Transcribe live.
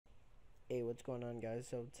Hey, what's going on, guys?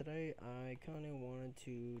 So today I kind of wanted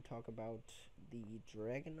to talk about the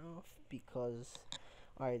Dragnov because,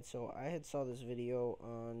 alright, so I had saw this video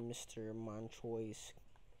on MrMonChoyo's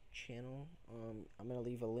channel. I'm gonna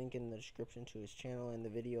leave a link in the description to his channel and the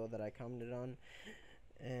video that I commented on.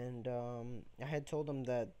 And I had told him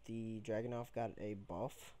that the Dragnov got a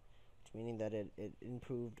buff, meaning that it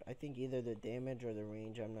improved, I think, either the damage or the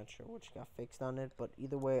range. I'm not sure which got fixed on it, but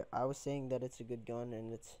either way, I was saying that it's a good gun,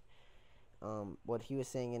 and it's what he was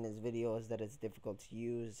saying in his video is that it's difficult to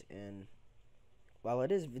use, and while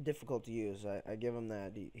it is difficult to use, I give him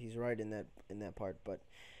that. He's right in that part. But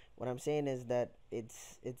what I'm saying is that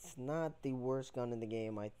it's not the worst gun in the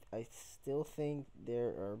game. I still think there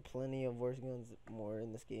are plenty of worse guns more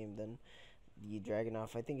in this game than the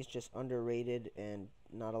Dragunov. I think it's just underrated, and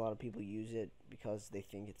not a lot of people use it because they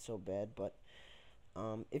think it's so bad. But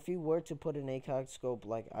if you were to put an ACOG scope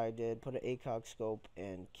like I did, put an ACOG scope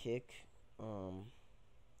and kick,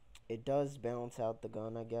 it does balance out the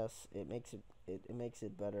gun. I guess it makes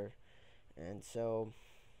it better. And so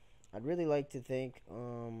I'd really like to thank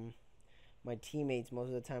my teammates. Most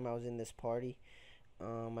of the time I was in this party.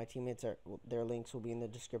 My teammates their links will be in the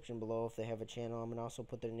description below if they have a channel. I'm gonna also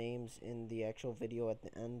put their names in the actual video at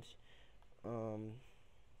the end.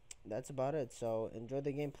 That's about it. So enjoy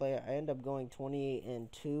the gameplay. I end up going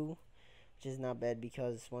 28-2, which is not bad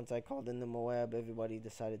because once I called in the MOAB, everybody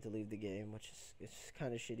decided to leave the game, which is it's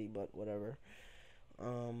kind of shitty, but whatever.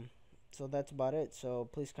 So that's about it. So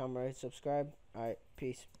please comment, rate, subscribe. All right,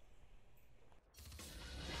 peace.